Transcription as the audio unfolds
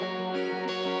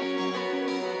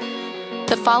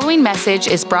The following message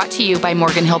is brought to you by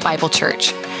Morgan Hill Bible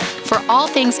Church. For all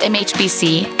things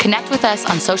MHBC, connect with us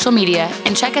on social media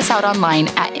and check us out online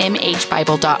at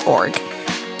mhbible.org.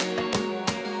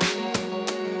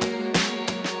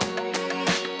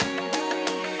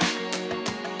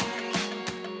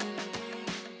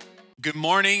 Good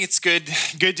morning. It's good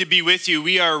to be with you.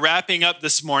 We are wrapping up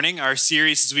this morning our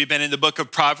series as we've been in the book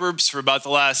of Proverbs for about the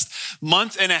last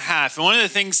month and a half. And one of the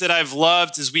things that I've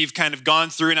loved as we've kind of gone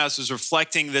through, and I was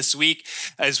reflecting this week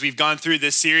as we've gone through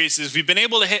this series, is we've been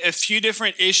able to hit a few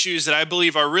different issues that I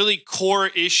believe are really core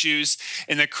issues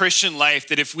in the Christian life,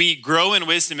 that if we grow in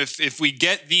wisdom, if we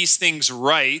get these things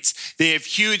right, they have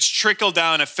huge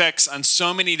trickle-down effects on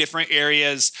so many different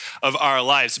areas of our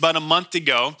lives. About a month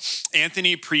ago,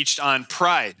 Anthony preached on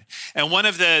pride. And one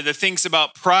of the things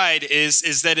about pride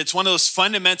is that it's one of those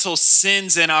fundamental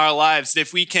sins in our lives.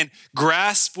 If we can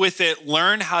grasp with it,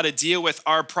 learn how to deal with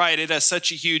our pride, it has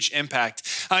such a huge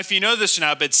impact. If you know this or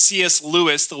not, but C.S.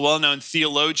 Lewis, the well-known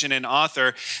theologian and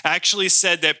author, actually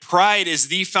said that pride is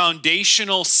the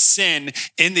foundational sin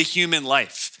in the human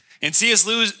life. And C.S.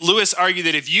 Lewis argued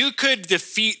that if you could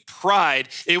defeat pride,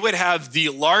 it would have the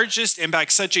largest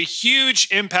impact, such a huge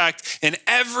impact in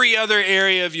every other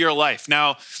area of your life.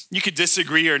 Now, you could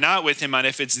disagree or not with him on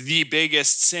if it's the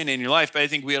biggest sin in your life, but I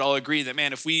think we'd all agree that,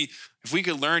 man, if we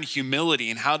could learn humility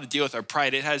and how to deal with our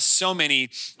pride, it has so many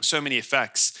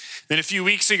effects. Then a few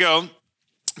weeks ago,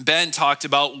 Ben talked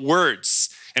about words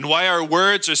and why our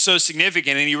words are so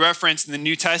significant. And he referenced in the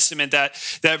New Testament that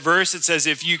verse that says,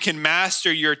 if you can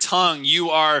master your tongue, you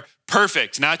are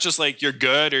perfect. Not just like you're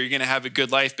good or you're going to have a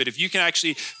good life, but if you can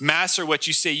actually master what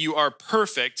you say, you are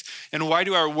perfect. And why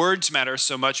do our words matter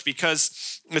so much?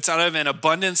 Because it's out of an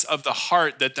abundance of the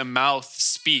heart that the mouth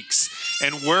speaks.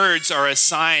 And words are a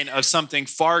sign of something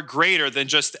far greater than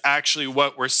just actually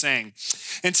what we're saying.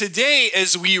 And today,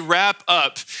 as we wrap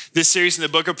up this series in the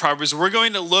book of Proverbs, we're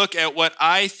going to look at what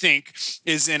I think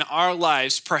is in our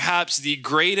lives, perhaps the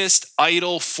greatest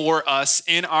idol for us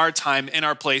in our time, in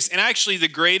our place, and actually the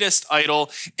greatest idol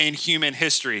in human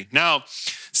history. Now,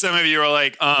 some of you are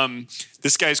like,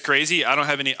 this guy's crazy. I don't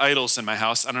have any idols in my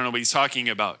house. I don't know what he's talking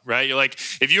about, right? You're like,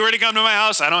 if you were to come to my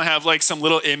house, I don't have like some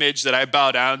little image that I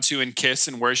bow down to and kiss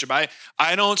and worship.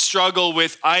 I don't struggle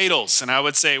with idols. And I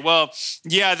would say, well,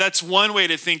 yeah, that's one way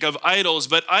to think of idols,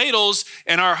 but idols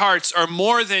in our hearts are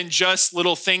more than just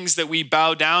little things that we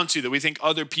bow down to, that we think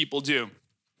other people do.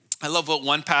 I love what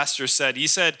one pastor said. He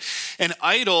said, an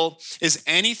idol is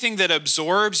anything that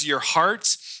absorbs your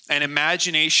heart and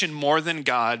imagination more than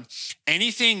God,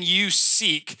 anything you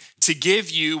seek to give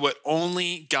you what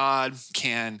only God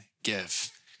can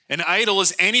give. An idol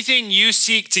is anything you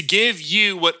seek to give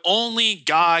you what only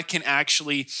God can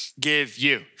actually give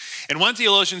you. And one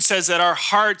theologian says that our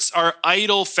hearts are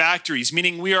idol factories,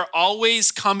 meaning we are always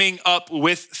coming up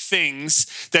with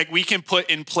things that we can put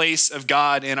in place of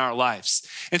God in our lives.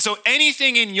 And so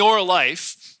anything in your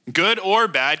life, good or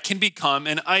bad, can become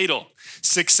an idol.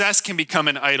 Success can become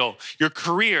an idol. Your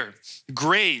career,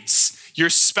 grades, your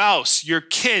spouse, your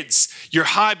kids, your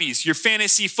hobbies, your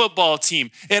fantasy football team.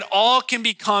 It all can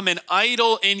become an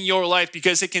idol in your life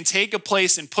because it can take a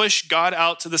place and push God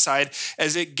out to the side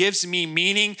as it gives me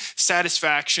meaning,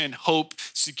 satisfaction, hope,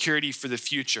 security for the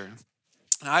future.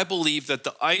 And I believe that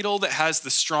the idol that has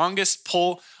the strongest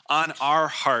pull on our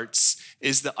hearts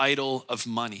is the idol of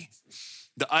money.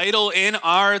 The idol in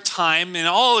our time, in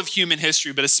all of human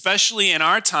history, but especially in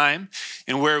our time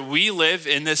and where we live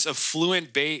in this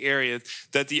affluent Bay Area,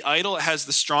 that the idol that has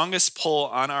the strongest pull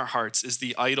on our hearts is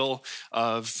the idol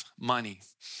of money.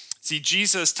 See,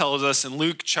 Jesus tells us in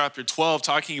Luke chapter 12,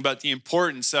 talking about the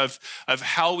importance of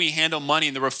how we handle money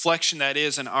and the reflection that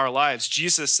is in our lives.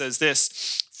 Jesus says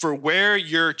this, for where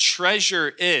your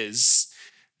treasure is,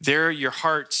 there your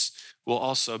hearts will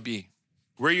also be.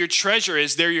 Where your treasure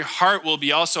is, there your heart will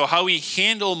be also. How we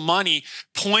handle money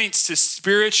points to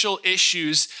spiritual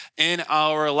issues in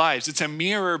our lives. It's a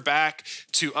mirror back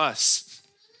to us.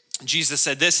 Jesus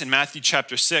said this in Matthew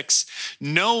chapter 6,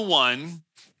 no one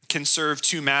can serve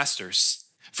two masters.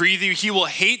 For either he will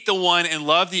hate the one and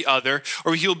love the other,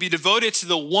 or he will be devoted to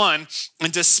the one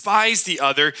and despise the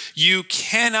other. You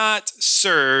cannot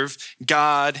serve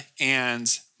God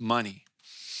and money.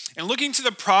 And looking to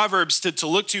the Proverbs to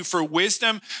look to for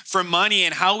wisdom for money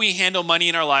and how we handle money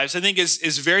in our lives, I think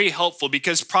is very helpful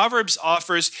because Proverbs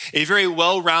offers a very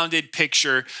well-rounded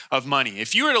picture of money.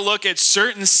 If you were to look at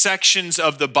certain sections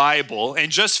of the Bible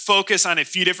and just focus on a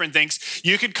few different things,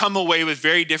 you could come away with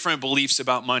very different beliefs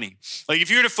about money. Like if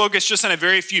you were to focus just on a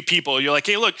very few people, you're like,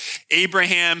 hey, look,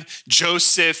 Abraham,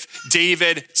 Joseph,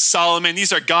 David, Solomon,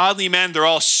 these are godly men. They're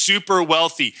all super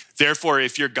wealthy. Therefore,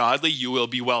 if you're godly, you will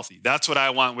be wealthy. That's what I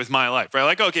want with my life, right?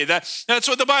 Like, okay, that's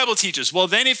what the Bible teaches. Well,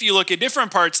 then if you look at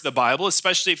different parts of the Bible,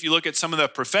 especially if you look at some of the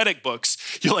prophetic books,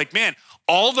 you're like, man,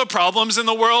 all the problems in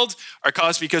the world are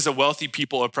caused because of wealthy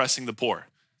people oppressing the poor.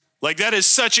 Like that is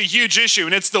such a huge issue.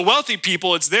 And it's the wealthy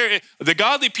people, the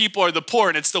godly people are the poor,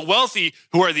 and it's the wealthy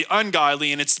who are the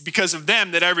ungodly, and it's because of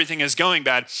them that everything is going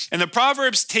bad. And the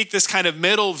Proverbs take this kind of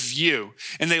middle view,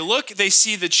 and they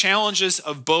see the challenges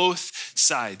of both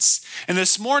sides. And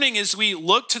this morning, as we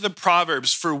look to the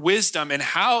Proverbs for wisdom and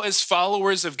how, as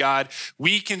followers of God,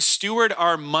 we can steward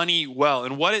our money well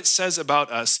and what it says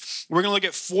about us, we're going to look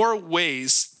at 4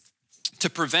 ways to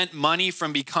prevent money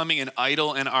from becoming an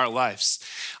idol in our lives.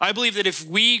 I believe that if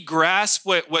we grasp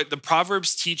what the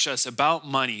Proverbs teach us about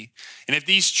money, and if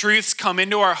these truths come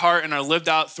into our heart and are lived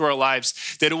out through our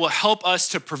lives, that it will help us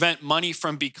to prevent money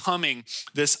from becoming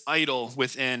this idol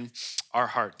within our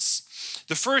hearts.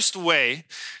 The first way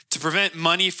to prevent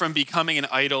money from becoming an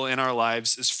idol in our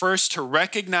lives is first to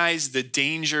recognize the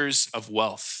dangers of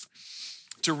wealth.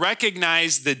 To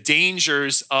recognize the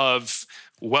dangers of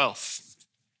wealth.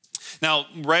 Now,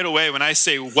 right away, when I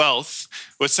say wealth,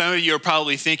 what some of you are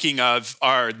probably thinking of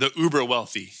are the uber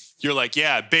wealthy. You're like,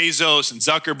 yeah, Bezos and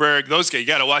Zuckerberg, those guys, you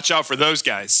got to watch out for those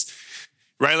guys,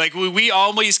 right? Like we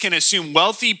always can assume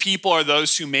wealthy people are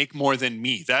those who make more than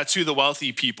me. That's who the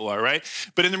wealthy people are, right?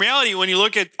 But in reality, when you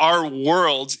look at our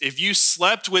world, if you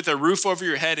slept with a roof over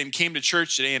your head and came to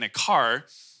church today in a car,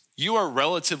 you are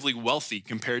relatively wealthy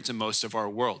compared to most of our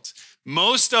world.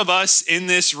 Most of us in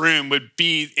this room would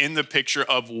be in the picture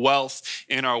of wealth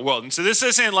in our world. And so this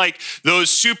isn't like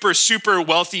those super, super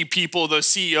wealthy people, those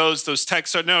CEOs, those tech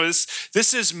stars. No,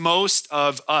 this is most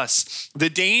of us.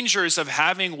 The dangers of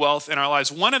having wealth in our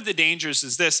lives. One of the dangers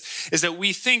is that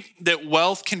we think that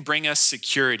wealth can bring us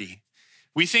security.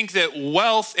 We think that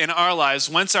wealth in our lives,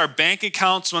 once our bank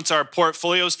accounts, once our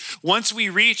portfolios, once we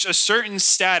reach a certain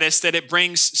status, that it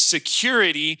brings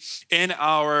security in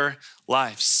our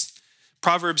lives.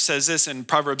 Proverbs says this in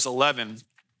Proverbs 11,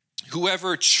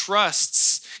 whoever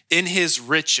trusts in his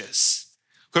riches,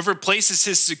 whoever places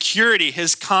his security,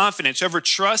 his confidence, whoever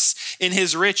trusts in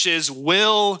his riches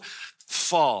will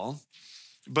fall,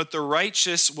 but the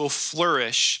righteous will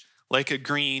flourish like a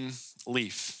green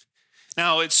leaf.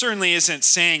 Now, it certainly isn't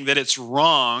saying that it's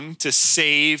wrong to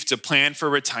save, to plan for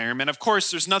retirement. Of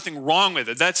course, there's nothing wrong with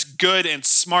it. That's good and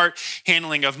smart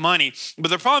handling of money.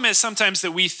 But the problem is sometimes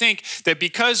that we think that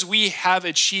because we have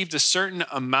achieved a certain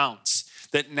amount,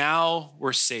 that now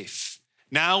we're safe.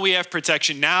 Now we have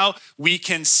protection. Now we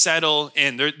can settle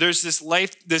in. There's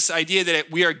this idea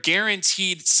that we are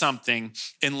guaranteed something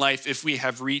in life if we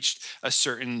have reached a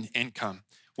certain income.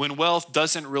 When wealth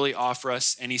doesn't really offer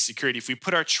us any security. If we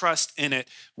put our trust in it,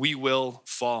 we will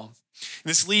fall. And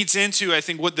this leads into, I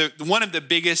think, one of the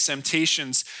biggest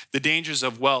temptations, the dangers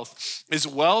of wealth, is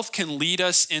wealth can lead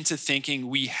us into thinking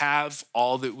we have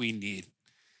all that we need.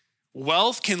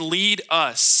 Wealth can lead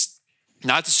us,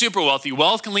 not the super wealthy,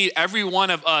 wealth can lead every one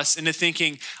of us into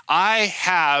thinking, I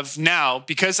have now,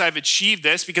 because I've achieved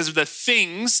this, because of the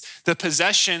things, the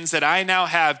possessions that I now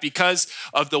have, because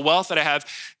of the wealth that I have,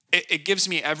 it gives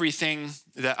me everything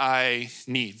that I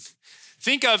need.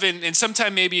 Think of, and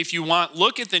sometime maybe if you want,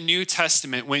 look at the New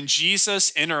Testament when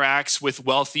Jesus interacts with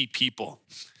wealthy people.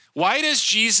 Why does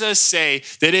Jesus say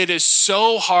that it is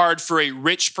so hard for a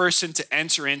rich person to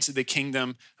enter into the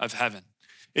kingdom of heaven?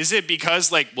 Is it because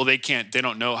they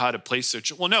don't know how to place their,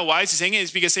 well, no, why is he saying it?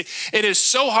 It's because it is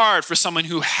so hard for someone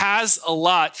who has a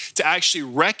lot to actually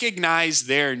recognize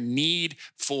their need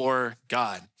for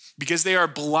God. Because they are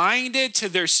blinded to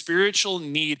their spiritual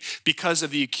need because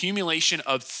of the accumulation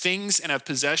of things and of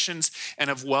possessions and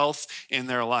of wealth in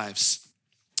their lives.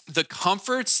 The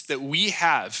comforts that we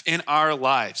have in our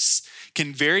lives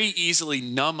can very easily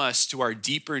numb us to our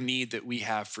deeper need that we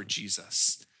have for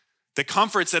Jesus. The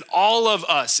comforts that all of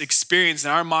us experience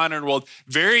in our modern world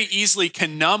very easily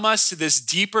can numb us to this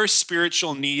deeper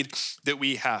spiritual need that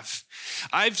we have.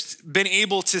 I've been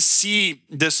able to see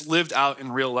this lived out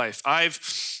in real life. I've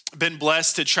been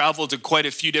blessed to travel to quite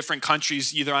a few different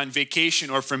countries, either on vacation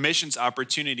or for missions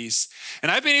opportunities.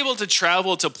 And I've been able to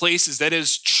travel to places that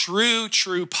is true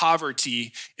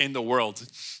poverty in the world.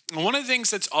 And one of the things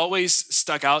that's always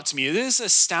stuck out to me, it is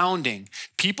astounding,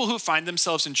 people who find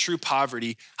themselves in true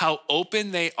poverty, how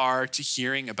open they are to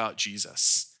hearing about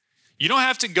Jesus. You don't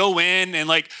have to go in and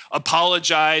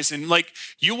apologize and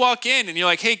you walk in and you're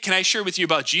like, hey, can I share with you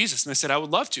about Jesus? And they said, I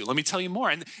would love to. Let me tell you more.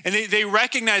 And they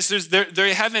recognize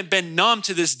they haven't been numb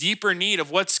to this deeper need of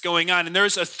what's going on. And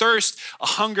there's a thirst, a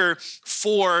hunger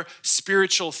for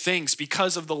spiritual things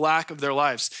because of the lack of their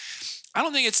lives. I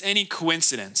don't think it's any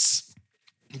coincidence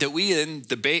that we in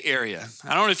the Bay Area,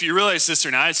 I don't know if you realize this or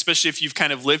not, especially if you've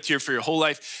kind of lived here for your whole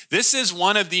life, this is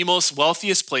one of the most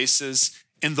wealthiest places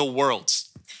in the world.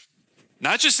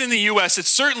 Not just in the US, it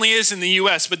certainly is in the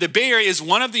US, but the Bay Area is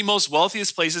one of the most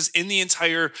wealthiest places in the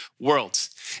entire world.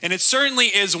 And it certainly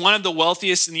is one of the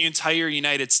wealthiest in the entire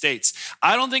United States.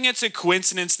 I don't think it's a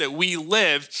coincidence that we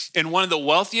live in one of the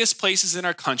wealthiest places in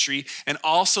our country and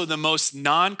also the most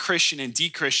non-Christian and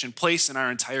de-Christian place in our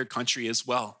entire country as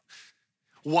well.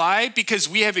 Why? Because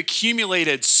we have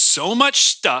accumulated so much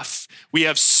stuff, we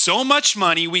have so much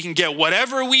money, we can get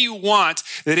whatever we want,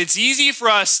 that it's easy for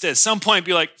us to at some point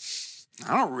be like,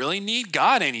 I don't really need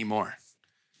God anymore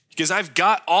because I've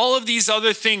got all of these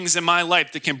other things in my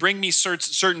life that can bring me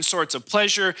certain sorts of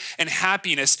pleasure and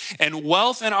happiness, and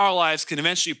wealth in our lives can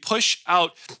eventually push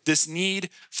out this need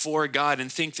for God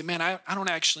and think that, man, I don't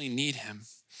actually need him.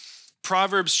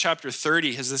 Proverbs chapter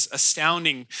 30 has these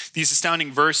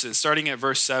astounding verses, starting at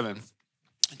verse 7.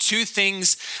 2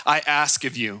 things I ask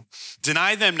of you.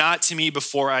 Deny them not to me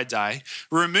before I die.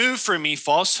 Remove from me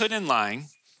falsehood and lying.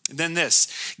 Then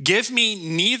this, give me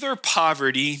neither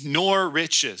poverty nor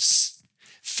riches.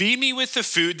 Feed me with the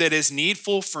food that is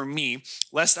needful for me,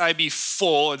 lest I be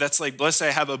full, lest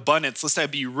I have abundance, lest I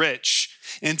be rich,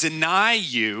 and deny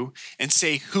you and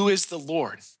say, who is the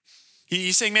Lord?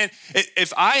 He's saying, man,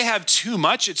 if I have too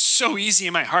much, it's so easy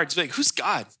in my heart to be like, who's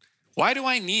God? Why do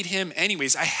I need him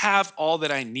anyways? I have all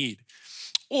that I need.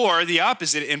 Or the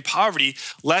opposite, in poverty,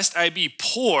 lest I be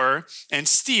poor and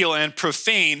steal and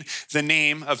profane the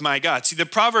name of my God. See, the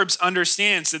Proverbs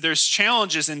understands that there's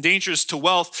challenges and dangers to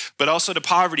wealth, but also to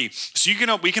poverty. So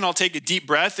we can all take a deep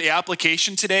breath. The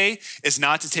application today is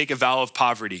not to take a vow of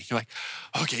poverty. You're like,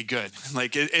 okay, good.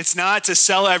 It's not to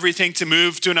sell everything to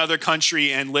move to another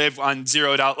country and live on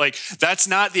 $0. That's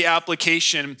not the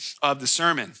application of the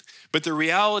sermon. But the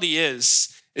reality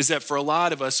is that for a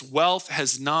lot of us, wealth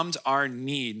has numbed our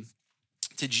need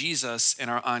to Jesus in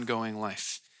our ongoing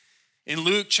life. In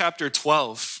Luke chapter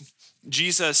 12,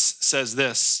 Jesus says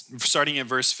this, starting at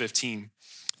verse 15,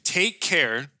 take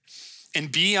care and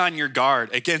be on your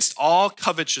guard against all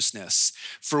covetousness,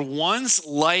 for one's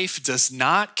life does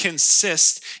not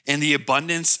consist in the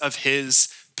abundance of his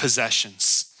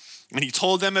possessions. And he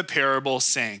told them a parable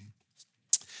saying,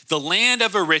 the land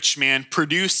of a rich man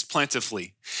produced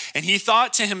plentifully, and he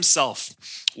thought to himself,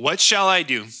 what shall I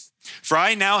do? For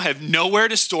I now have nowhere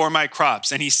to store my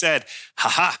crops. And he said,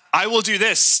 I will do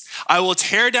this. I will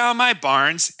tear down my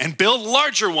barns and build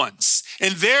larger ones.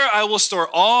 And there I will store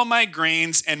all my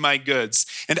grains and my goods.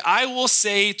 And I will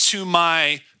say to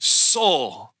my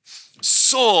soul,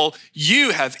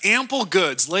 you have ample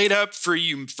goods laid up for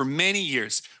you for many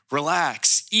years.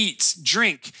 Relax, eat,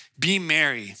 drink, be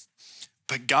merry.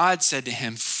 But God said to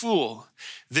him, fool,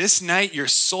 this night your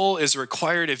soul is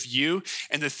required of you,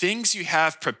 and the things you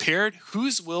have prepared,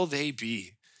 whose will they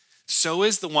be? So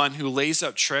is the one who lays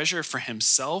up treasure for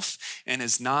himself and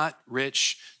is not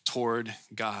rich toward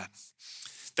God.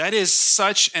 That is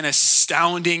such an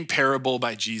astounding parable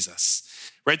by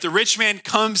Jesus, right? The rich man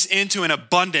comes into an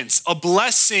abundance, a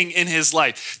blessing in his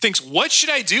life, thinks, what should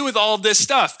I do with all of this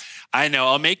stuff? I know,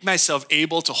 I'll make myself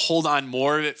able to hold on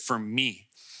more of it for me.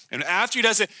 And after he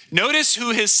does it, notice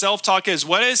who his self-talk is.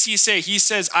 What does he say? He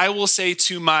says, I will say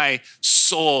to my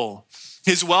soul.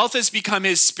 His wealth has become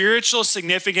his spiritual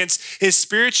significance. His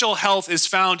spiritual health is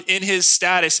found in his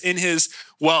status, in his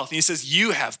wealth. And he says,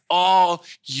 you have all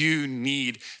you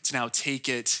need to now take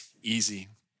it easy.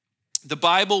 The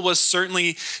Bible was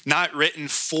certainly not written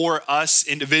for us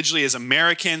individually as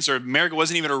Americans, or America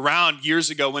wasn't even around years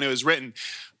ago when it was written.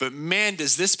 But man,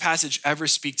 does this passage ever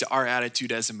speak to our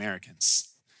attitude as Americans?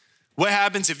 What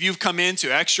happens if you've come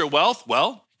into extra wealth?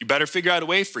 Well, you better figure out a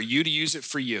way for you to use it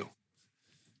for you.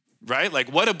 right?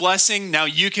 Like, what a blessing. Now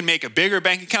you can make a bigger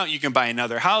bank account. You can buy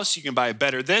another house. You can buy a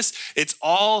better this. It's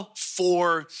all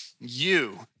for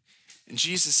you. And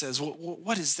Jesus says, well,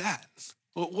 what is that?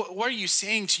 What are you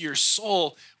saying to your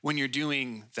soul when you're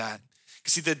doing that?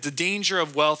 Because see, the danger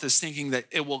of wealth is thinking that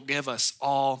it will give us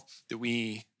all that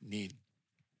we need.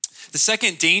 The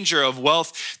second danger of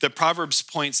wealth that Proverbs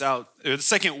points out, or the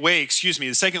second way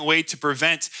to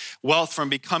prevent wealth from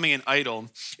becoming an idol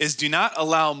is do not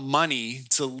allow money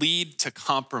to lead to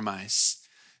compromise.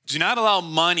 Do not allow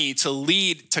money to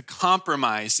lead to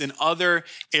compromise in other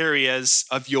areas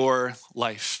of your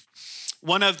life.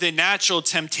 One of the natural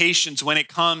temptations when it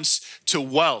comes to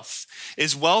wealth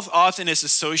is wealth often is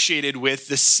associated with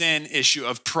the sin issue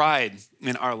of pride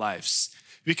in our lives.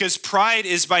 Because pride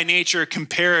is by nature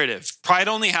comparative. Pride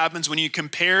only happens when you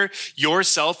compare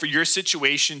yourself or your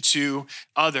situation to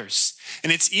others.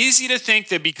 And it's easy to think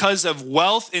that because of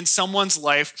wealth in someone's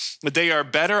life, that they are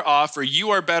better off or you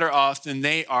are better off than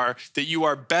they are, that you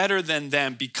are better than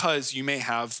them because you may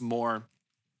have more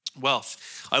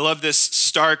wealth. I love this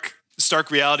stark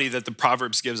reality that the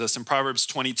Proverbs gives us in Proverbs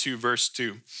 22, verse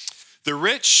 2. The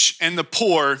rich and the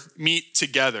poor meet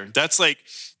together. That's like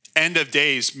end of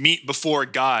days, meet before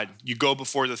God. You go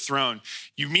before the throne.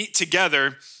 You meet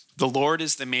together. The Lord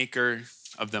is the maker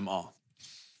of them all.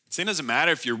 So it doesn't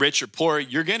matter if you're rich or poor,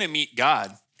 you're going to meet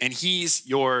God, and he's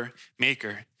your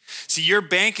maker. See, your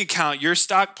bank account, your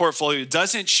stock portfolio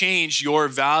doesn't change your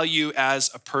value as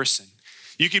a person.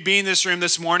 You could be in this room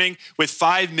this morning with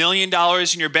 $5 million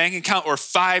in your bank account or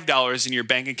 $5 in your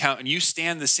bank account, and you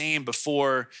stand the same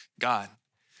before God.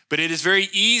 But it is very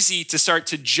easy to start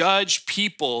to judge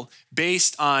people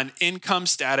based on income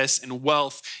status and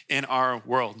wealth in our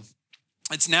world.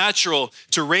 It's natural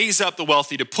to raise up the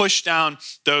wealthy, to push down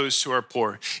those who are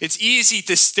poor. It's easy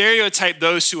to stereotype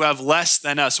those who have less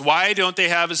than us. Why don't they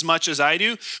have as much as I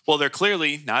do? Well, they're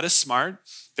clearly not as smart.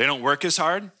 They don't work as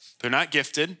hard. They're not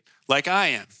gifted like I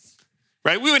am,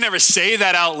 right? We would never say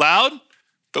that out loud,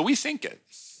 but we think it.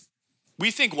 We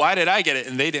think, why did I get it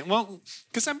and they didn't? Well,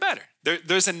 because I'm better.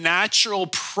 There's a natural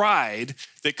pride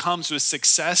that comes with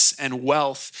success and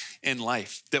wealth in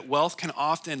life, that wealth can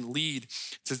often lead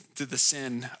to the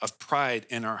sin of pride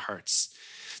in our hearts.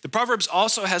 The Proverbs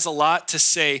also has a lot to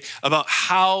say about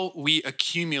how we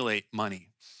accumulate money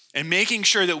and making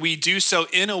sure that we do so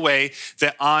in a way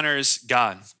that honors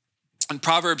God. In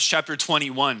Proverbs chapter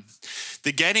 21,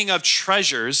 the getting of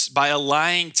treasures by a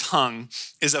lying tongue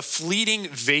is a fleeting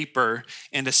vapor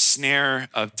and a snare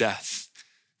of death.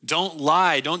 Don't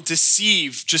lie, don't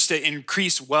deceive just to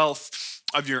increase wealth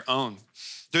of your own.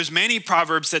 There's many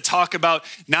Proverbs that talk about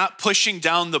not pushing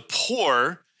down the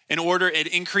poor in order at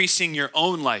increasing your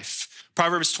own life.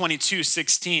 Proverbs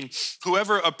 22:16,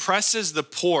 whoever oppresses the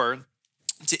poor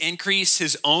to increase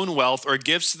his own wealth or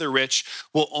gives to the rich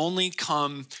will only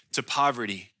come to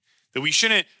poverty. That we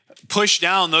shouldn't push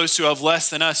down those who have less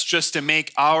than us just to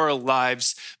make our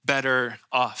lives better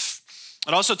off.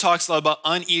 It also talks a lot about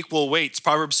unequal weights.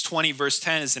 Proverbs 20 verse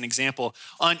 10 is an example.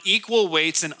 Unequal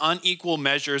weights and unequal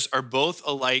measures are both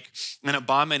alike an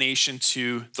abomination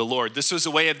to the Lord. This was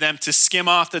a way of them to skim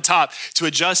off the top, to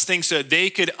adjust things so that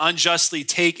they could unjustly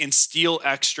take and steal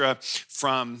extra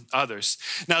from others.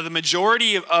 Now, the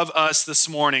majority of us this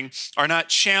morning are not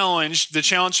challenged. The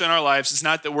challenge in our lives is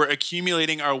not that we're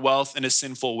accumulating our wealth in a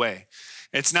sinful way.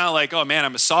 It's not like, oh man,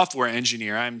 I'm a software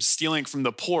engineer. I'm stealing from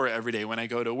the poor every day when I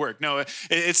go to work. No,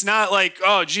 it's not like,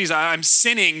 oh geez, I'm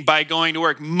sinning by going to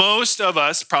work. Most of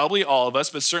us, probably all of us,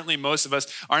 but certainly most of us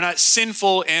are not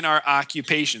sinful in our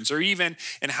occupations or even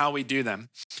in how we do them.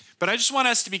 But I just want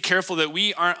us to be careful that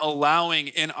we aren't allowing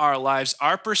in our lives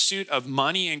our pursuit of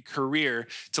money and career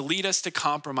to lead us to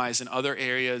compromise in other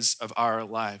areas of our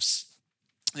lives.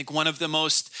 I think one of the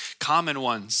most common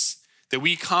ones that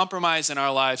we compromise in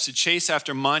our lives to chase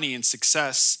after money and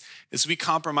success is we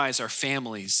compromise our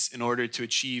families in order to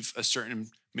achieve a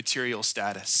certain material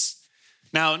status.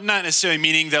 Now, not necessarily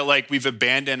meaning that like we've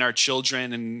abandoned our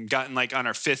children and gotten like on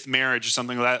our fifth marriage or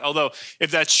something like that. Although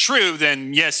if that's true,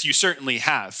 then yes, you certainly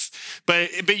have.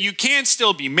 But you can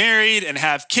still be married and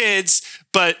have kids,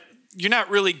 but you're not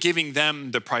really giving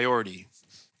them the priority.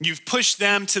 You've pushed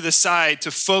them to the side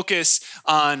to focus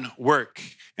on work.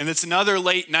 And it's another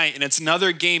late night, and it's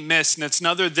another game missed, and it's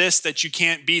another this that you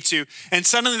can't be to. And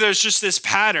suddenly there's just this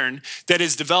pattern that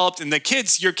is developed, and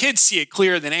your kids see it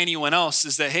clearer than anyone else,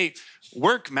 is that, hey,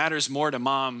 work matters more to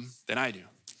mom than I do.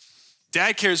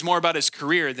 Dad cares more about his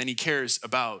career than he cares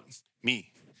about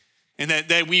me. And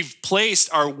that we've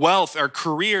placed our wealth, our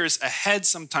careers ahead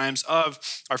sometimes of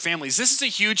our families. This is a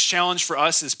huge challenge for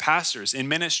us as pastors in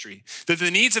ministry, that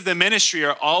the needs of the ministry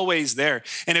are always there.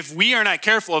 And if we are not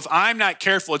careful, if I'm not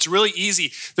careful, it's really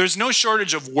easy. There's no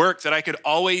shortage of work that I could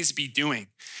always be doing.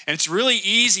 And it's really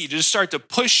easy to just start to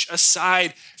push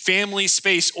aside family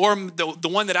space, or the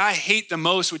one that I hate the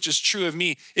most, which is true of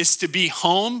me, is to be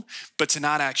home, but to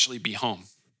not actually be home.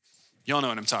 Y'all know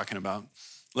what I'm talking about.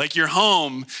 Like you're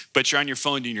home, but you're on your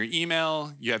phone doing your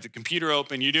email, you have the computer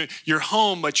open, you're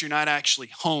home, but you're not actually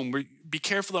home. Be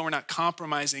careful that we're not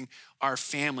compromising our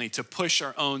family to push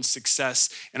our own success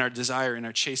and our desire and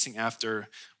our chasing after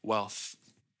wealth.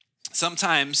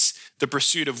 Sometimes the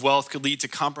pursuit of wealth could lead to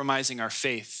compromising our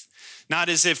faith, not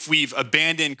as if we've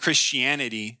abandoned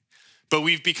Christianity, but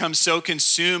we've become so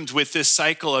consumed with this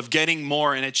cycle of getting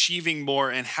more and achieving more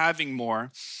and having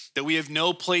more that we have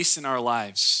no place in our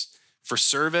lives for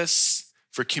service,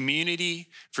 for community,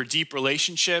 for deep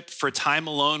relationship, for time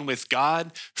alone with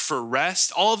God, for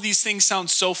rest. All of these things sound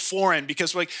so foreign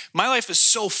because we're like, my life is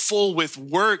so full with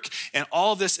work and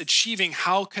all of this achieving.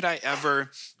 How could I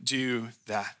ever do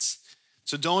that?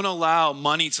 So don't allow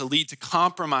money to lead to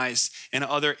compromise in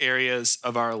other areas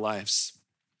of our lives.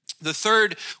 The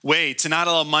third way to not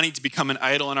allow money to become an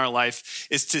idol in our life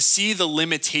is to see the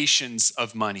limitations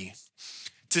of money.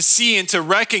 To see and to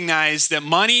recognize that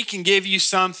money can give you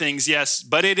some things, yes,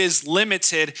 but it is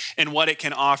limited in what it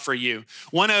can offer you.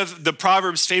 One of the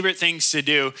Proverbs' favorite things to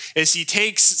do is he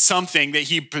takes something that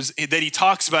he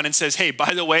talks about and says, hey,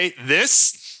 by the way,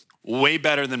 this, way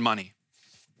better than money.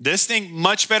 This thing,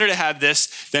 much better to have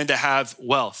this than to have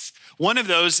wealth. One of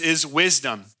those is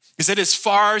wisdom. Because it is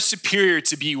far superior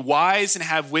to be wise and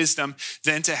have wisdom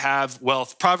than to have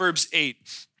wealth. Proverbs 8.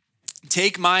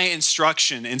 Take my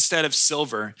instruction instead of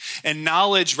silver, and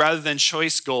knowledge rather than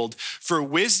choice gold. For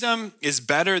wisdom is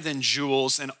better than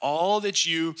jewels, and all that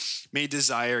you may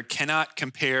desire cannot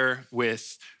compare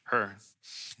with her.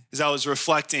 As I was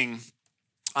reflecting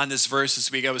on this verse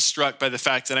this week, I was struck by the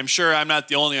fact that I'm sure I'm not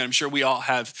the only one. I'm sure we all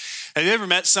have. Have you ever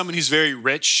met someone who's very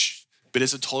rich, but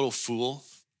is a total fool?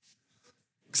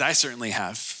 Because I certainly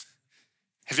have.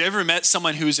 Have you ever met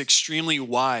someone who's extremely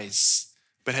wise,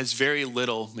 but has very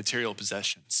little material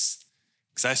possessions?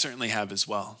 Because I certainly have as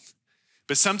well.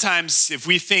 But sometimes if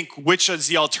we think which is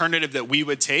the alternative that we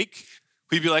would take,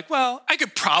 we'd be like, well, I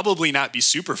could probably not be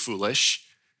super foolish.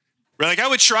 We're like, I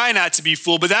would try not to be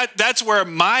fool, but that's where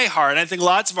my heart, and I think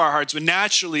lots of our hearts would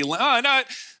naturally,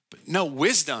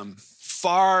 wisdom,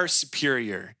 far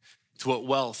superior to what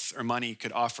wealth or money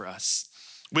could offer us.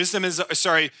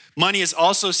 Money is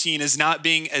also seen as not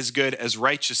being as good as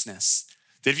righteousness.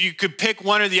 That if you could pick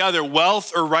one or the other,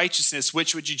 wealth or righteousness,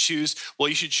 which would you choose? Well,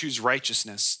 you should choose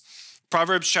righteousness.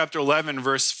 Proverbs chapter 11,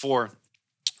 verse 4.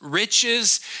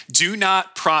 Riches do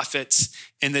not profit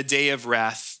in the day of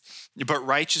wrath, but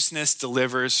righteousness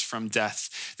delivers from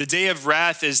death. The day of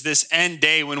wrath is this end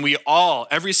day when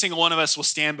every single one of us will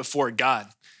stand before God.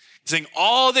 He's saying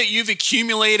all that you've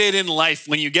accumulated in life,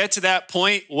 when you get to that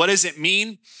point, what does it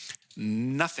mean?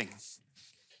 Nothing.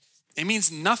 It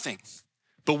means nothing.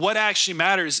 But what actually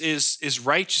matters is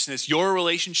righteousness, your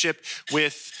relationship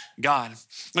with God.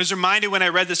 I was reminded when I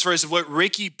read this verse of what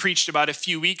Ricky preached about a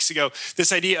few weeks ago,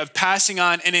 this idea of passing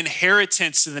on an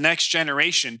inheritance to the next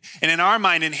generation. And in our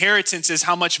mind, inheritance is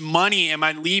how much money am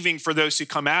I leaving for those who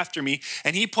come after me?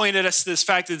 And he pointed us to this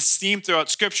fact that this theme throughout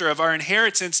Scripture of our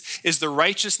inheritance is the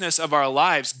righteousness of our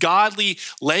lives, godly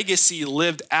legacy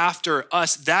lived after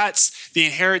us. That's the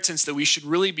inheritance that we should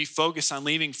really be focused on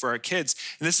leaving for our kids.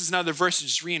 And this is another verse that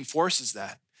just reinforces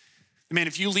that. Man,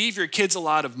 if you leave your kids a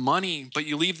lot of money, but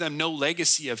you leave them no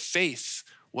legacy of faith,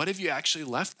 what have you actually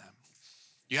left them?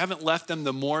 You haven't left them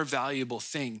the more valuable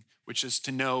thing, which is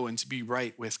to know and to be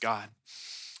right with God.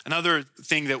 Another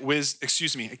thing that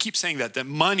I keep saying that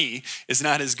money is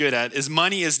not as good at, is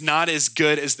money is not as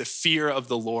good as the fear of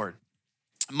the Lord.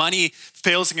 Money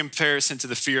pales in comparison to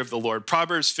the fear of the Lord.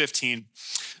 Proverbs 15,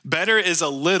 better is a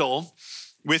little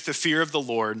with the fear of the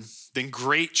Lord than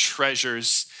great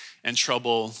treasures and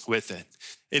trouble with it.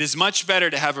 It is much better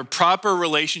to have a proper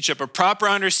relationship, a proper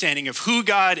understanding of who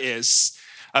God is,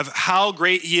 of how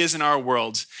great he is in our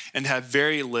world, and have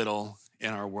very little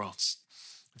in our worlds.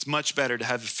 It's much better to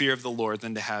have the fear of the Lord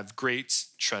than to have great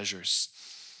treasures.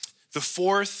 The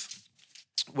fourth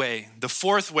way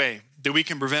that we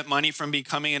can prevent money from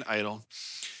becoming an idol,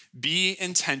 be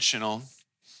intentional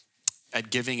at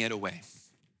giving it away.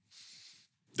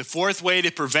 The fourth way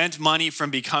to prevent money from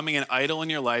becoming an idol in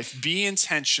your life, be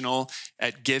intentional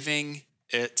at giving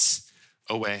it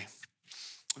away.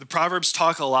 The Proverbs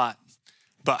talk a lot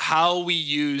but how we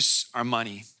use our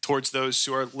money towards those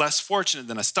who are less fortunate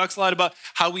than us. Talks a lot about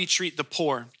how we treat the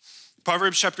poor.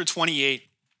 Proverbs chapter 28,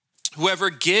 whoever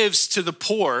gives to the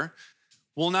poor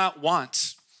will not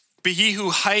want, but he who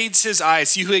hides his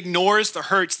eyes, he who ignores the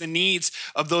hurts, the needs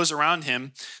of those around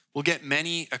him, will get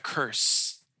many a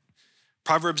curse.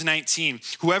 Proverbs 19,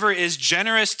 whoever is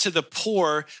generous to the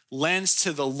poor lends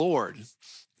to the Lord,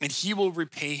 and he will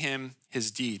repay him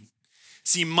his deed.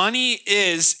 See, money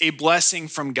is a blessing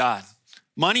from God.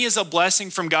 Money is a blessing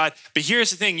from God, but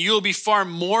here's the thing, you will be far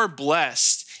more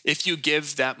blessed if you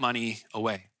give that money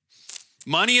away.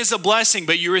 Money is a blessing,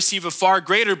 but you receive a far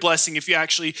greater blessing if you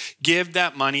actually give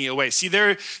that money away. See,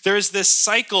 there is this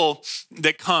cycle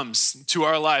that comes to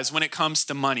our lives when it comes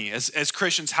to money, as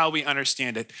Christians, how we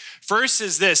understand it. First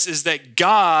is that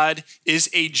God is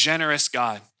a generous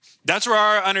God. That's where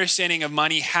our understanding of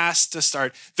money has to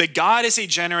start. That God is a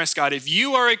generous God. If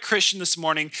you are a Christian this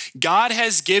morning, God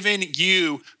has given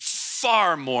you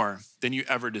far more than you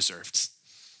ever deserved.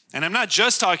 And I'm not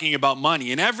just talking about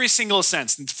money in every single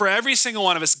sense. For every single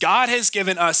one of us, God has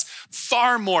given us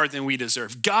far more than we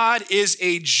deserve. God is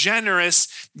a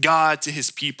generous God to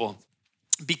his people.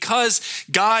 Because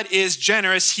God is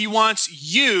generous, he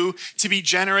wants you to be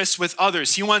generous with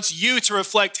others. He wants you to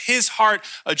reflect his heart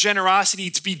of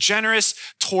generosity, to be generous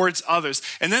towards others.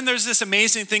 And then there's this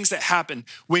amazing things that happen.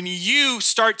 When you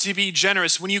start to be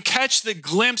generous, when you catch the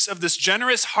glimpse of this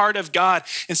generous heart of God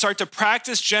and start to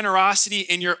practice generosity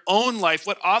in your own life,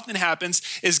 what often happens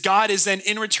is God is then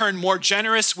in return more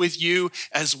generous with you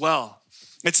as well.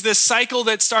 It's this cycle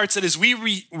that starts that as we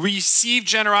receive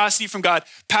generosity from God,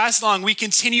 pass along, we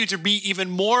continue to be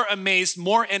even more amazed,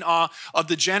 more in awe of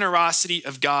the generosity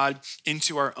of God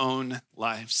into our own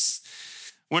lives.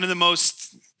 One of the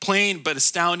most plain but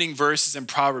astounding verses in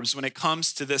Proverbs when it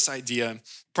comes to this idea,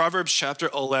 Proverbs chapter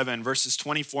 11, verses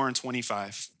 24 and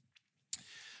 25.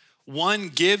 One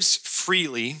gives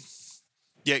freely,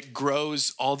 yet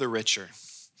grows all the richer.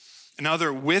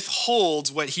 Another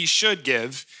withholds what he should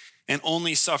give and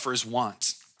only suffers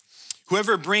want.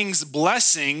 Whoever brings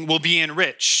blessing will be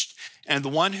enriched, and the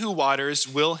one who waters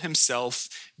will himself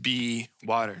be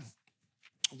watered.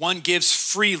 One gives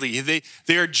freely. They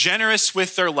are generous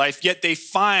with their life, yet they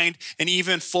find an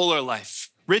even fuller life.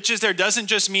 Riches there doesn't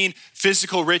just mean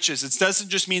physical riches. It doesn't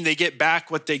just mean they get back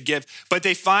what they give, but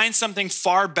they find something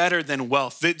far better than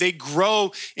wealth. They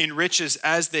grow in riches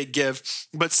as they give,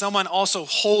 but someone also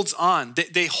holds on.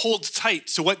 They hold tight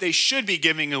to what they should be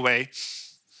giving away,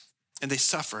 and they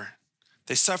suffer.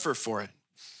 They suffer for it.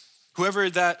 Whoever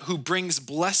who brings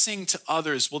blessing to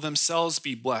others will themselves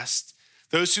be blessed.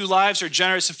 Those whose lives are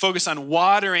generous and focused on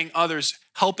watering others,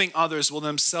 helping others will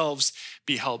themselves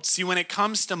be helped. See, when it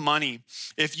comes to money,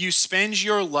 if you spend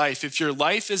your life, if your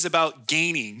life is about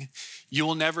gaining, you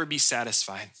will never be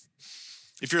satisfied.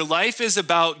 If your life is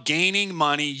about gaining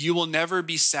money, you will never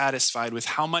be satisfied with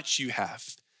how much you have.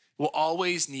 You will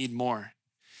always need more.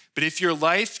 But if your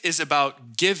life is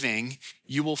about giving,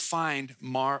 you will find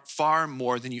far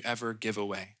more than you ever give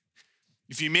away.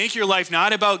 If you make your life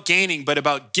not about gaining, but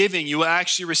about giving, you will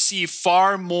actually receive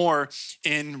far more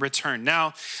in return.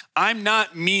 Now, I'm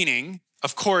not meaning,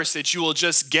 of course, that you will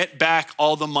just get back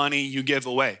all the money you give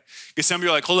away. Because some of you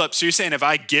are like, hold up, so you're saying if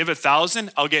I give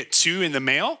 1,000, I'll get 2 in the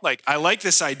mail? Like, I like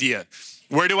this idea.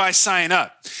 Where do I sign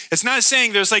up? It's not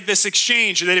saying there's like this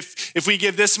exchange that if we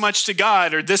give this much to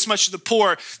God or this much to the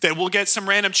poor, that we'll get some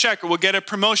random check or we'll get a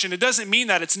promotion. It doesn't mean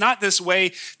that. It's not this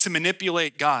way to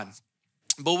manipulate God.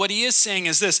 But what he is saying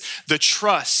is this, the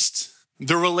trust,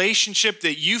 the relationship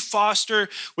that you foster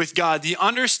with God, the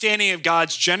understanding of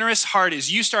God's generous heart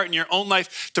as you start in your own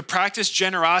life to practice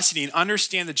generosity and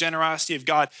understand the generosity of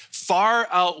God far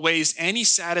outweighs any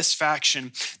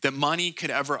satisfaction that money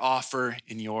could ever offer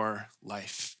in your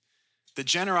life. The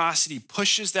generosity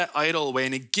pushes that idol away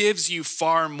and it gives you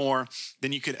far more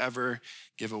than you could ever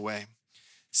give away.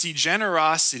 See,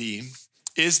 generosity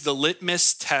is the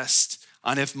litmus test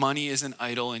on if money is an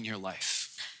idol in your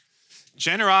life.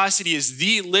 Generosity is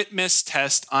the litmus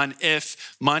test on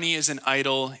if money is an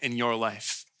idol in your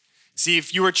life. See,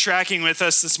 if you were tracking with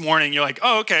us this morning, you're like,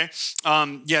 oh, okay,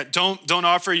 don't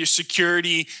offer your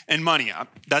security and money.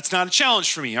 That's not a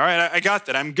challenge for me, all right? I got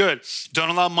that, I'm good. Don't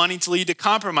allow money to lead to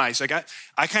compromise. Like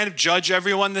I kind of judge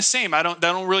everyone the same. I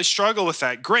don't really struggle with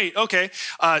that. Great, okay.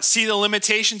 See the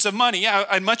limitations of money. Yeah,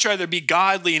 I'd much rather be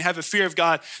godly and have a fear of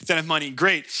God than have money.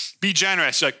 Great, be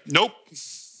generous. You're like, nope.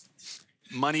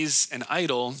 Money's an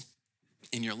idol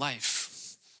in your life.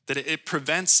 That it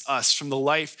prevents us from the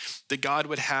life that God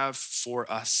would have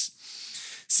for us.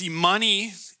 See,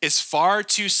 money is far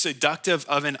too seductive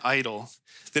of an idol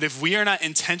that if we are not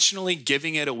intentionally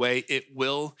giving it away, it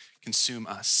will consume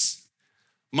us.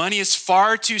 Money is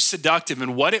far too seductive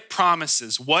in what it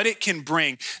promises, what it can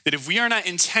bring, that if we are not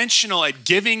intentional at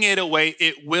giving it away,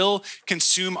 it will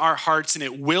consume our hearts and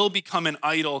it will become an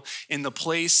idol in the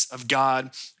place of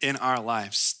God in our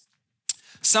lives.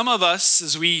 Some of us,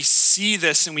 as we see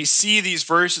this and we see these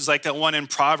verses like that one in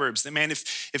Proverbs, that man,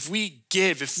 if we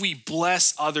give, if we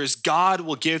bless others, God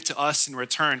will give to us in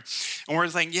return. And we're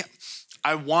like, yeah,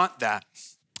 I want that.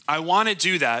 I want to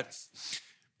do that,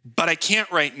 but I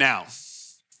can't right now.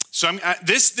 So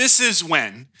this is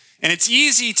when, and it's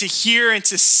easy to hear and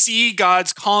to see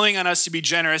God's calling on us to be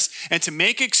generous and to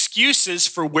make excuses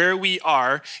for where we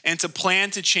are and to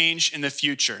plan to change in the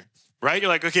future, right? You're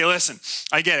like, okay, listen,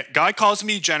 I get it. God calls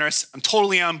me generous. I'm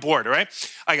totally on board, all right?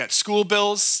 I got school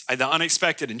bills, I had the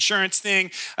unexpected insurance thing,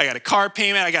 I got a car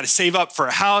payment, I got to save up for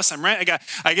a house, I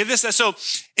get this, that. So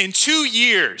in 2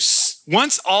 years,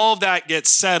 once all of that gets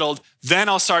settled, then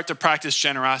I'll start to practice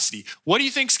generosity. What do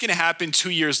you think is going to happen 2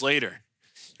 years later?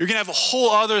 You're going to have a whole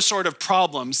other sort of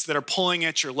problems that are pulling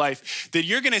at your life that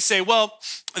you're going to say, well,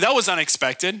 that was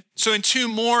unexpected. So in 2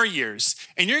 more years,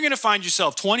 and you're going to find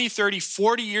yourself 20, 30,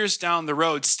 40 years down the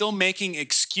road still making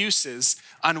excuses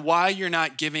on why you're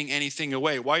not giving anything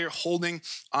away, why you're holding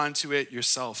onto it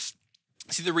yourself.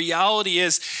 See, the reality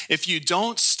is, if you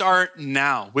don't start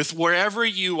now with wherever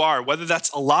you are, whether that's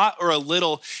a lot or a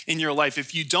little in your life,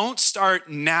 if you don't start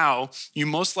now, you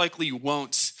most likely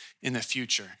won't in the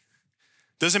future.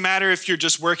 Doesn't matter if you're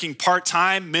just working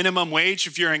part-time, minimum wage,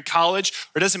 if you're in college,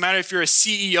 or it doesn't matter if you're a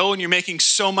CEO and you're making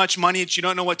so much money that you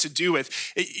don't know what to do with.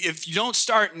 If you don't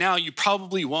start now, you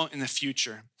probably won't in the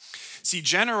future. See,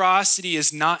 generosity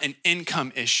is not an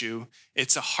income issue,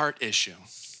 it's a heart issue.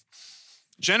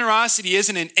 Generosity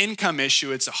isn't an income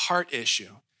issue, it's a heart issue.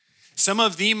 Some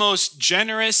of the most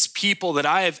generous people that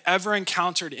I have ever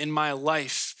encountered in my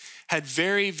life had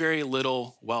very, very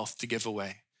little wealth to give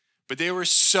away. But they were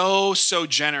so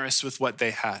generous with what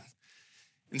they had.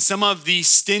 And some of the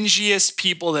stingiest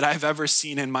people that I've ever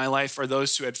seen in my life are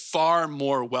those who had far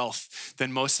more wealth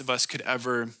than most of us could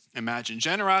ever imagine.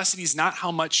 Generosity is not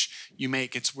how much you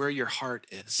make, it's where your heart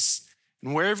is.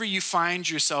 And wherever you find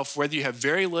yourself, whether you have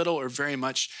very little or very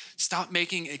much, stop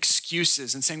making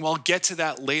excuses and saying, well, I'll get to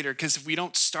that later. Because if we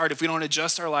don't start, if we don't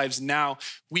adjust our lives now,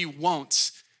 we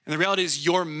won't. And the reality is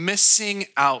you're missing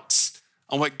out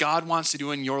on what God wants to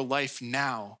do in your life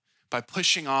now by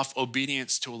pushing off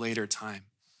obedience to a later time.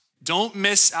 Don't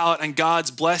miss out on God's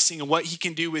blessing and what he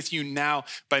can do with you now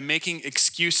by making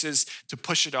excuses to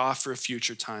push it off for a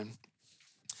future time.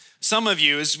 Some of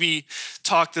you, as we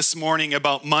talked this morning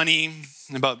about money,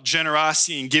 about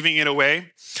generosity and giving it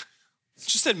away,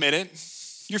 just admit it,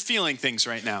 you're feeling things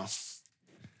right now.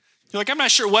 You're like, I'm not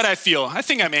sure what I feel. I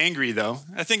think I'm angry though.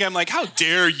 I think I'm like, how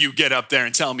dare you get up there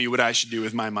and tell me what I should do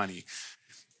with my money?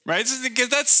 Right?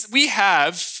 Because we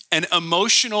have an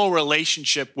emotional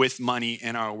relationship with money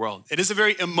in our world. It is a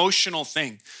very emotional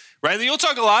thing, right? You'll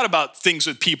talk a lot about things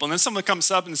with people, and then someone comes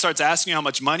up and starts asking you how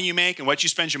much money you make and what you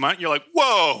spend your money. You're like,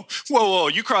 whoa,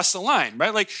 you crossed the line,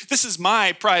 right? Like, this is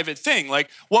my private thing. Like,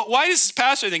 why does this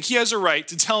pastor think he has a right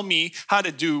to tell me how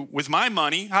to do with my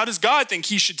money? How does God think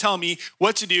he should tell me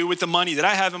what to do with the money that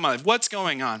I have in my life? What's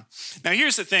going on? Now,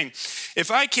 here's the thing.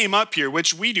 If I came up here,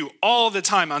 which we do all the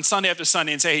time on Sunday after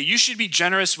Sunday, and say, hey, you should be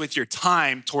generous with your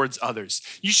time towards others.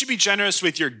 You should be generous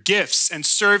with your gifts and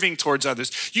serving towards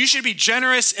others. You should be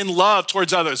generous in love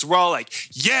towards others. We're all like,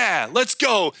 yeah, let's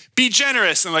go, be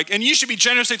generous. And you should be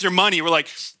generous with your money. We're like,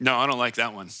 no, I don't like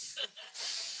that one.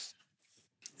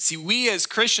 See, we as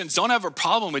Christians don't have a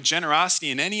problem with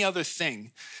generosity in any other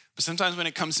thing. But sometimes when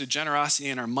it comes to generosity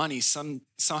and our money,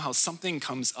 somehow something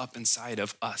comes up inside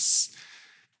of us.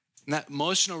 And that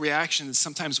emotional reaction that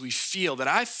sometimes we feel, that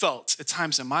I felt at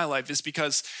times in my life, is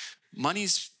because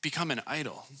money's become an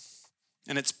idol.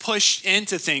 And it's pushed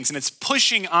into things and it's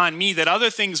pushing on me that other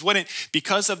things wouldn't,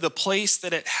 because of the place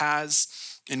that it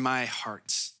has in my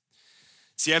heart.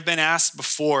 See, I've been asked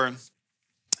before,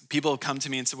 people have come to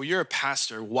me and said, well, you're a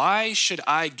pastor. Why should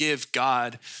I give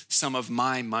God some of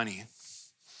my money?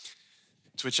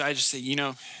 To which I just say,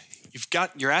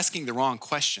 you're asking the wrong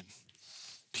question,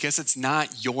 because it's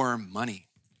not your money.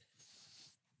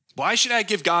 Why should I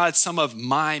give God some of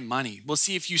my money? Well,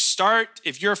 see, if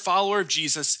you're a follower of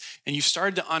Jesus and you've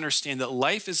started to understand that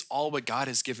life is all what God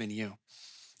has given you,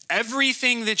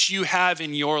 everything that you have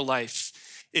in your life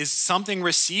is something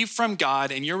received from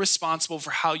God and you're responsible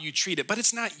for how you treat it, but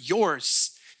it's not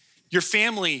yours. your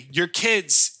family, your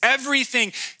kids,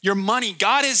 everything, your money,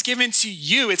 God has given to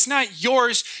you. It's not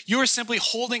yours. You are simply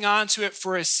holding on to it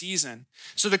for a season.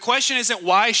 So the question isn't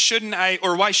why should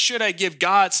I give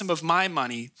God some of my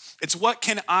money? It's what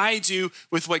can I do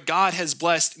with what God has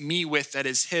blessed me with that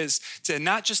is his, to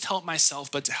not just help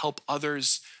myself, but to help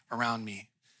others around me.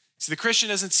 See, the Christian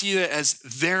doesn't see it as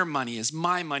their money, as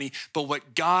my money, but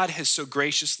what God has so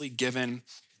graciously given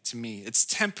to me. It's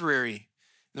temporary.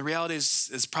 The reality is,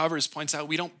 as Proverbs points out,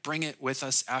 we don't bring it with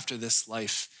us after this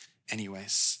life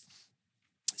anyways.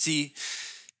 See,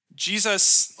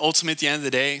 Jesus, ultimately at the end of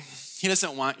the day, he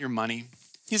doesn't want your money.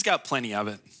 He's got plenty of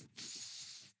it.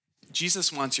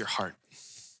 Jesus wants your heart.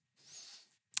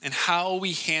 And how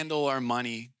we handle our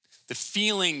money, the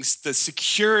feelings, the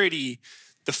security,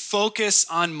 the focus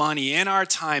on money in our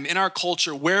time, in our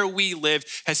culture, where we live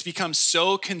has become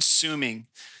so consuming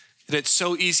that it's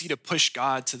so easy to push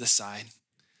God to the side.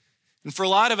 And for a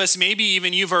lot of us, maybe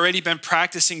even you've already been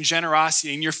practicing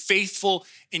generosity and you're faithful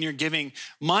in your giving.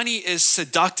 Money is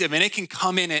seductive and it can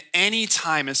come in at any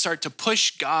time and start to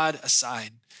push God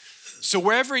aside. So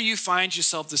wherever you find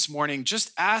yourself this morning,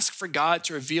 just ask for God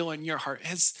to reveal in your heart,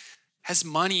 has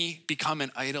money become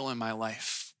an idol in my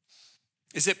life?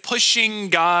 Is it pushing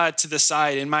God to the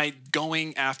side? Am I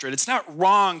going after it? It's not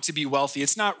wrong to be wealthy.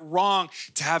 It's not wrong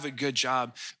to have a good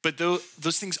job. But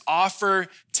those things offer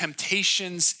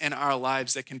temptations in our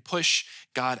lives that can push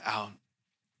God out.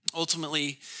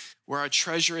 Ultimately, where our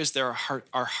treasure is, there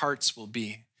our hearts will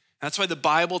be. That's why the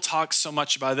Bible talks so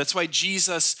much about it. That's why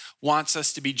Jesus wants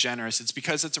us to be generous. It's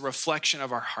because it's a reflection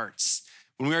of our hearts.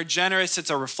 When we are generous, it's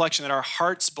a reflection that our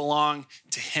hearts belong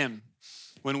to him.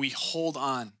 When we hold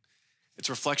on, it's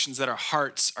reflections that our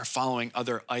hearts are following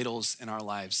other idols in our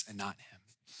lives and not him.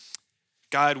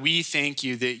 God, we thank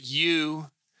you that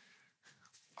you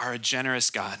are a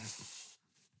generous God,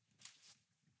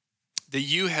 that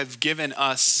you have given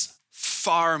us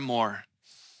far more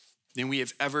than we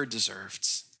have ever deserved.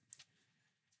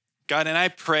 God, and I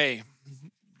pray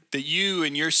that you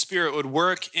and your Spirit would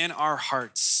work in our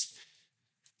hearts,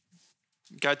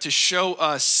 God, to show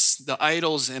us the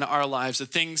idols in our lives, the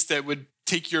things that would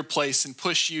take your place and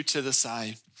push you to the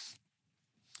side.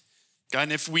 God,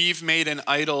 and if we've made an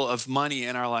idol of money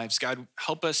in our lives, God,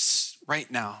 help us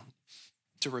right now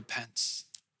to repent,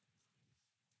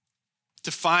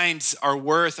 to find our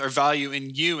worth, our value in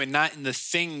you and not in the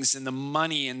things and the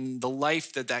money and the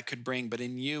life that could bring, but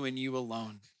in you and you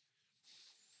alone.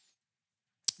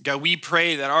 God, we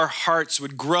pray that our hearts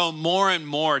would grow more and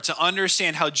more to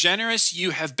understand how generous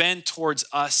you have been towards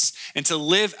us and to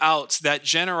live out that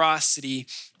generosity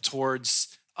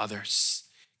towards others.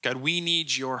 God, we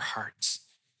need your heart.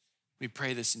 We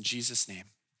pray this in Jesus' name.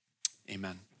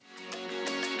 Amen.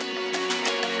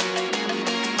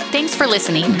 Thanks for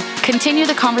listening. Continue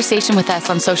the conversation with us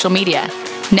on social media.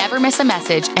 Never miss a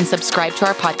message and subscribe to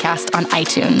our podcast on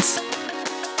iTunes.